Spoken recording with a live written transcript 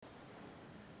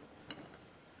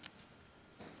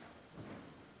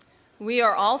We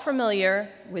are all familiar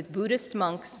with Buddhist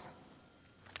monks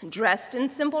dressed in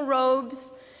simple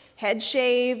robes, head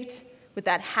shaved, with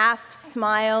that half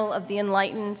smile of the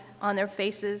enlightened on their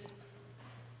faces.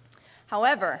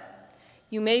 However,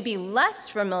 you may be less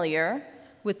familiar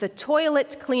with the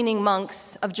toilet cleaning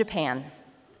monks of Japan.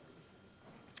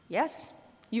 Yes,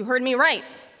 you heard me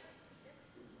right.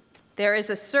 There is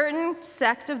a certain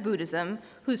sect of Buddhism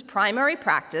whose primary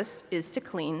practice is to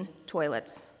clean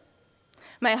toilets.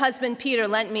 My husband Peter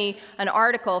lent me an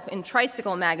article in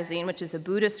Tricycle magazine, which is a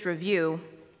Buddhist review,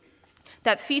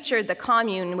 that featured the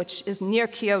commune, which is near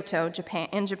Kyoto,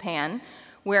 Japan,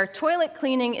 where toilet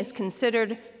cleaning is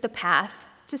considered the path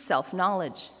to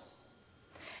self-knowledge.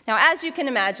 Now, as you can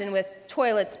imagine, with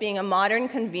toilets being a modern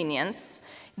convenience,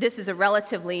 this is a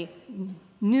relatively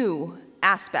new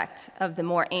aspect of the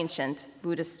more ancient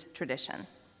Buddhist tradition.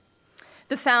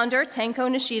 The founder, Tenko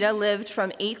Nishida, lived from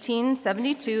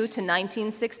 1872 to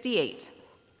 1968.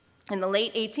 In the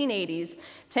late 1880s,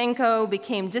 Tenko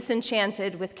became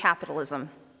disenchanted with capitalism.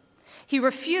 He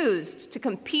refused to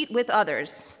compete with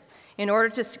others in order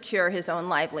to secure his own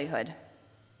livelihood.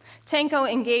 Tenko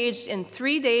engaged in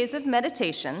 3 days of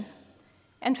meditation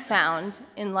and found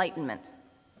enlightenment.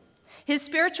 His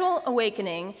spiritual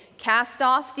awakening cast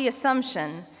off the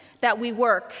assumption that we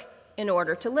work in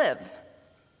order to live.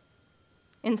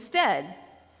 Instead,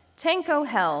 Tenko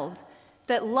held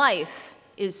that life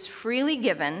is freely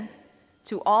given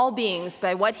to all beings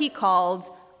by what he called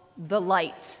the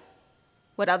light,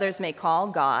 what others may call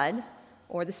God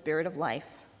or the spirit of life.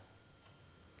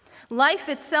 Life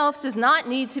itself does not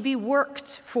need to be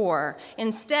worked for.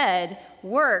 Instead,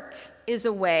 work is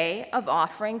a way of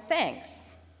offering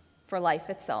thanks for life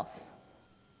itself.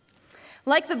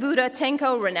 Like the Buddha,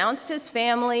 Tenko renounced his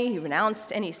family, he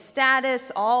renounced any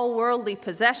status, all worldly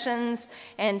possessions,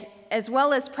 and as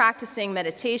well as practicing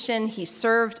meditation, he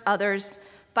served others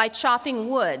by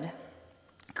chopping wood,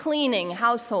 cleaning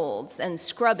households, and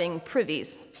scrubbing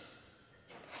privies.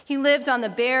 He lived on the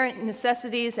bare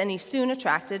necessities, and he soon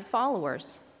attracted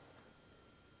followers.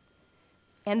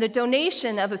 And the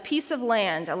donation of a piece of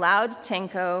land allowed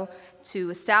Tenko to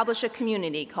establish a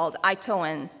community called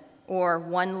Aitoen, or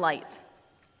One Light.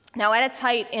 Now, at its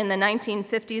height in the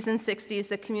 1950s and 60s,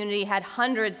 the community had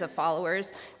hundreds of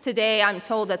followers. Today, I'm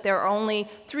told that there are only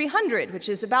 300, which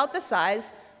is about the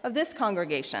size of this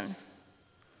congregation.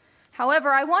 However,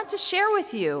 I want to share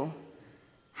with you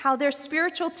how their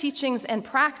spiritual teachings and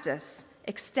practice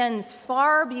extends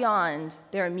far beyond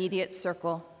their immediate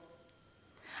circle.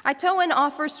 Aitoen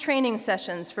offers training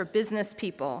sessions for business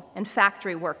people and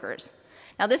factory workers.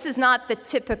 Now, this is not the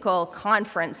typical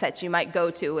conference that you might go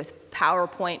to with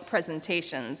PowerPoint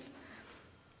presentations.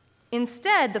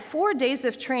 Instead, the 4 days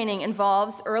of training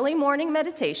involves early morning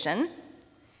meditation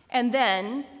and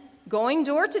then going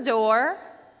door to door,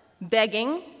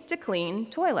 begging to clean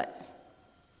toilets.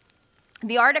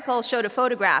 The article showed a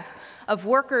photograph of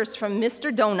workers from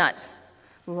Mr. Donut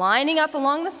lining up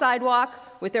along the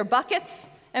sidewalk with their buckets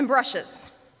and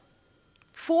brushes.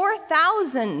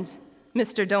 4,000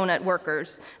 Mr. Donut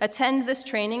workers attend this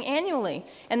training annually,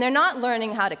 and they're not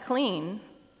learning how to clean.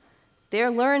 They're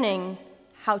learning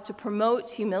how to promote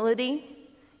humility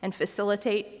and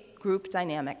facilitate group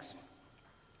dynamics.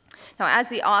 Now, as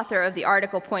the author of the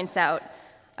article points out,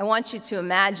 I want you to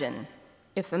imagine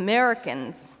if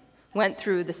Americans went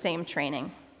through the same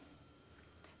training.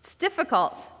 It's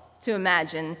difficult to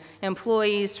imagine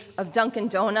employees of Dunkin'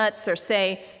 Donuts or,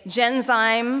 say,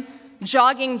 Genzyme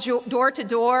jogging door to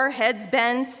door, heads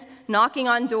bent, knocking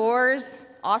on doors,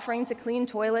 offering to clean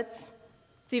toilets.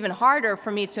 It's even harder for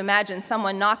me to imagine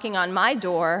someone knocking on my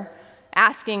door,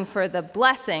 asking for the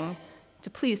blessing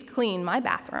to please clean my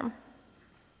bathroom.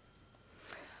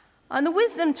 On the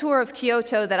wisdom tour of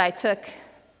Kyoto that I took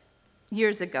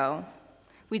years ago,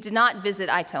 we did not visit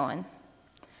Aitoen.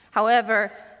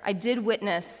 However, I did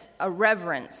witness a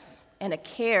reverence and a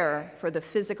care for the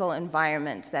physical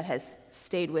environment that has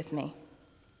stayed with me.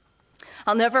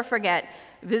 I'll never forget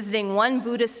visiting one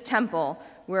Buddhist temple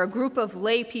where a group of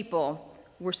lay people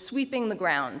were sweeping the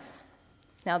grounds.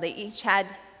 Now, they each had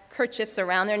kerchiefs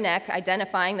around their neck,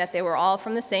 identifying that they were all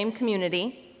from the same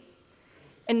community.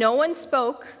 And no one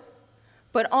spoke,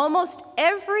 but almost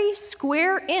every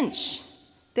square inch,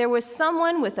 there was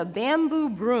someone with a bamboo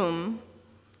broom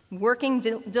working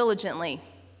diligently,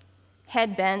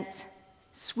 head bent,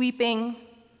 sweeping,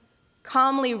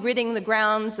 calmly ridding the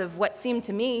grounds of what seemed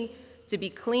to me to be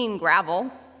clean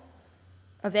gravel,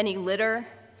 of any litter,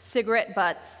 cigarette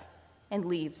butts, and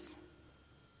leaves.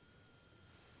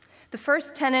 The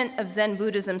first tenet of Zen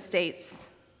Buddhism states,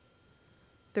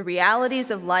 "The realities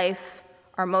of life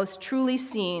are most truly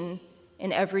seen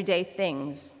in everyday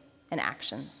things and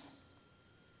actions?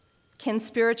 Can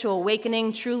spiritual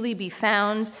awakening truly be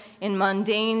found in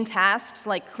mundane tasks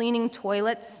like cleaning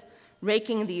toilets,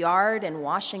 raking the yard, and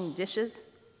washing dishes?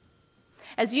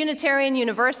 As Unitarian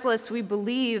Universalists, we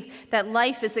believe that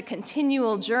life is a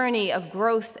continual journey of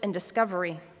growth and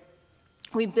discovery.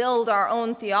 We build our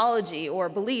own theology or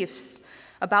beliefs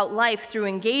about life through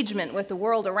engagement with the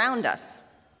world around us.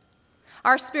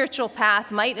 Our spiritual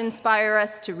path might inspire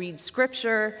us to read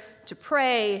scripture, to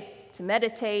pray, to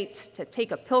meditate, to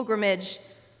take a pilgrimage,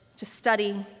 to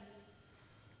study.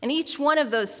 And each one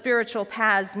of those spiritual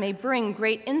paths may bring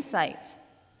great insight.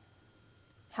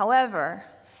 However,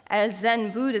 as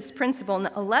Zen Buddhist principle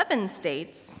 11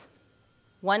 states,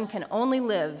 one can only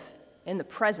live in the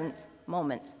present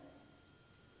moment.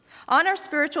 On our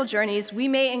spiritual journeys, we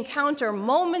may encounter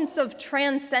moments of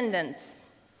transcendence,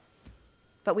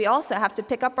 but we also have to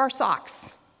pick up our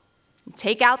socks and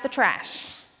take out the trash.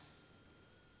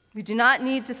 We do not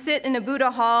need to sit in a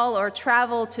Buddha hall or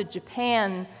travel to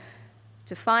Japan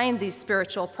to find these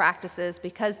spiritual practices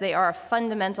because they are a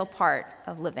fundamental part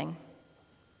of living.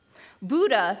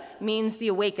 Buddha means the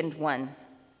awakened one.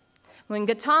 When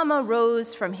Gautama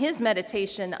rose from his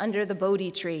meditation under the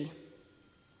Bodhi tree,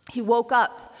 he woke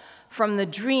up from the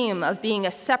dream of being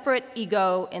a separate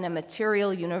ego in a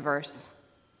material universe.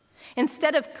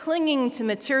 Instead of clinging to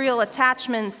material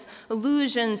attachments,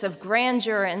 illusions of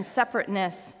grandeur and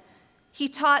separateness, he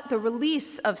taught the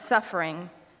release of suffering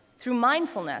through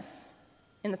mindfulness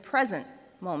in the present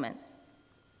moment.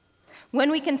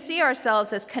 When we can see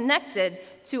ourselves as connected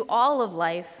to all of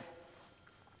life,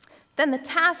 then the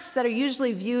tasks that are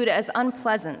usually viewed as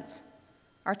unpleasant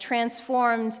are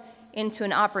transformed into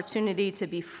an opportunity to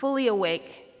be fully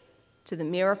awake to the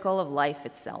miracle of life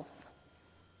itself.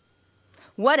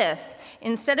 What if,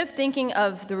 instead of thinking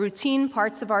of the routine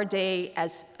parts of our day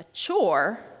as a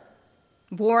chore,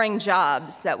 boring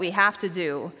jobs that we have to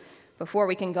do before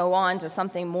we can go on to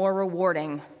something more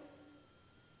rewarding,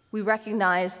 we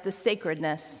recognize the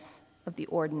sacredness of the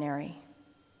ordinary?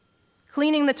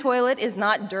 Cleaning the toilet is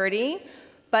not dirty,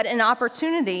 but an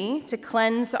opportunity to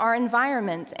cleanse our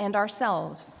environment and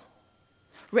ourselves.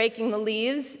 Raking the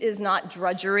leaves is not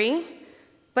drudgery,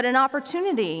 but an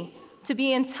opportunity to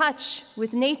be in touch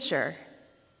with nature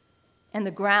and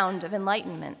the ground of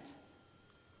enlightenment.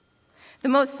 The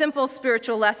most simple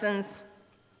spiritual lessons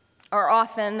are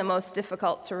often the most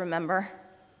difficult to remember.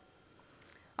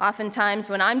 Oftentimes,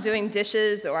 when I'm doing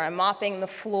dishes or I'm mopping the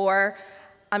floor,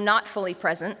 I'm not fully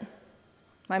present.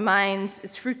 My mind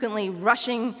is frequently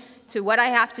rushing to what I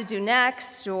have to do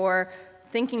next or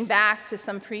thinking back to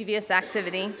some previous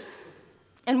activity.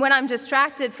 And when I'm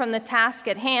distracted from the task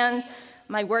at hand,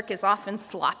 my work is often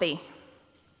sloppy.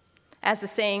 As the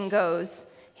saying goes,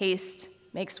 haste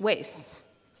makes waste.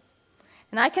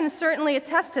 And I can certainly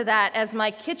attest to that, as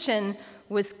my kitchen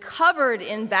was covered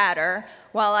in batter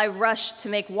while I rushed to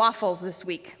make waffles this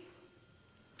week.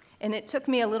 And it took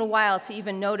me a little while to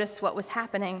even notice what was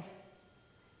happening,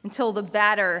 until the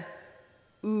batter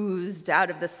oozed out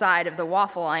of the side of the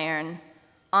waffle iron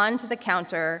onto the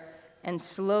counter and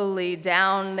slowly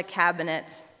down the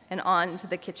cabinet and onto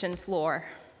the kitchen floor.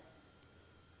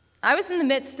 I was in the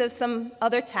midst of some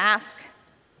other task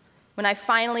when I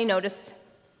finally noticed,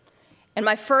 and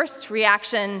my first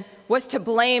reaction was to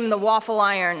blame the waffle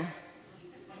iron.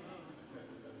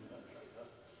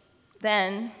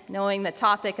 Then, knowing the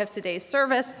topic of today's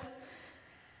service,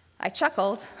 I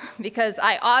chuckled because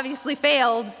I obviously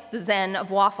failed the Zen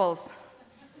of waffles.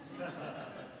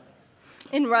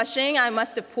 In rushing, I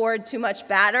must have poured too much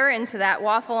batter into that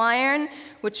waffle iron,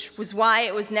 which was why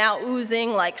it was now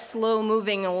oozing like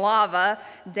slow-moving lava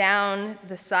down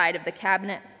the side of the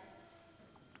cabinet.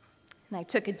 And I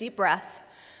took a deep breath,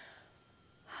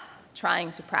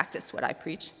 trying to practice what I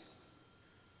preach,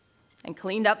 and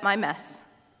cleaned up my mess.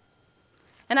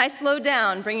 And I slowed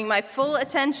down, bringing my full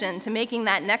attention to making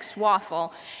that next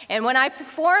waffle. And when I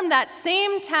performed that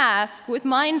same task with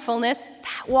mindfulness,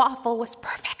 that waffle was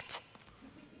perfect.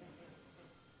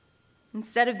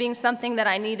 Instead of being something that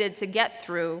I needed to get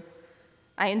through,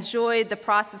 I enjoyed the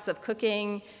process of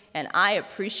cooking, and I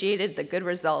appreciated the good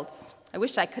results. I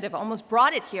wish I could have almost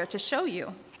brought it here to show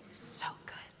you. It's so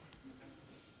good.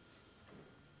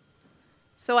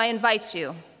 So I invite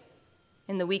you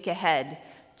in the week ahead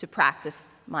to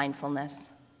practice mindfulness.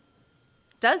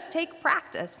 It does take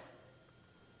practice.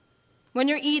 When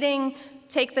you're eating,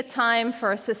 take the time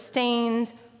for a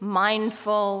sustained,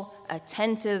 mindful,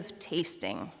 attentive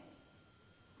tasting.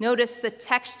 Notice the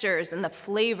textures and the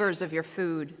flavors of your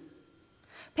food.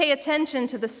 Pay attention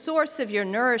to the source of your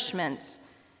nourishment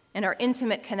and our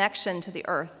intimate connection to the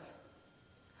earth.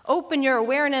 Open your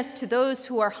awareness to those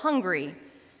who are hungry,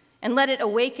 and let it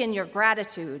awaken your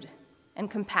gratitude and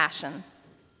compassion.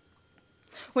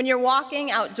 When you're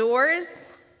walking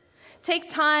outdoors, take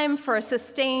time for a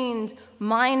sustained,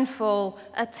 mindful,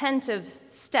 attentive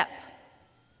step.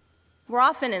 We're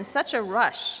often in such a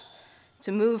rush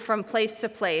to move from place to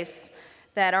place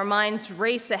that our minds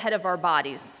race ahead of our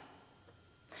bodies.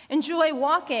 Enjoy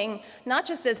walking not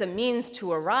just as a means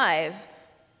to arrive,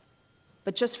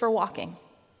 but just for walking.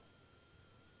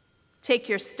 Take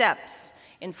your steps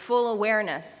in full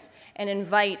awareness and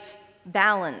invite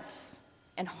balance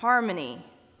and harmony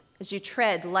as you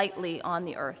tread lightly on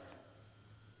the earth.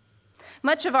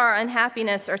 Much of our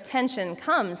unhappiness or tension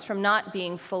comes from not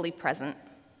being fully present.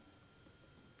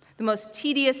 The most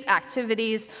tedious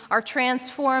activities are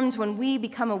transformed when we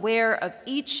become aware of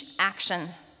each action.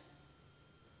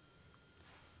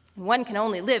 One can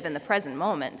only live in the present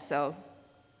moment, so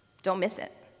don't miss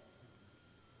it.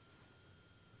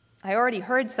 I already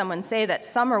heard someone say that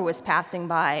summer was passing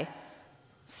by.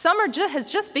 Summer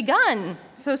has just begun,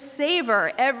 so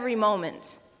savor every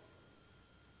moment.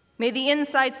 May the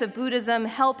insights of Buddhism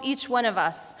help each one of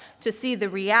us to see the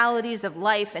realities of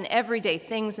life and everyday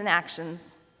things and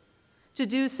actions. To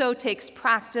do so takes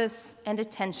practice and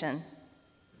attention.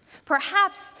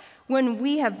 Perhaps when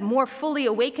we have more fully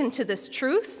awakened to this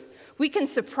truth, we can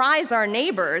surprise our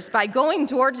neighbors by going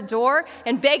door to door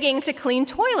and begging to clean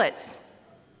toilets.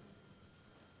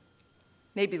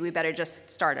 Maybe we better just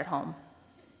start at home.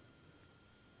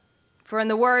 For in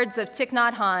the words of Thich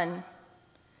Nhat Hanh,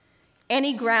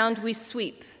 any ground we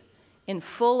sweep in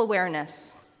full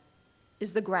awareness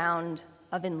is the ground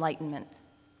of enlightenment.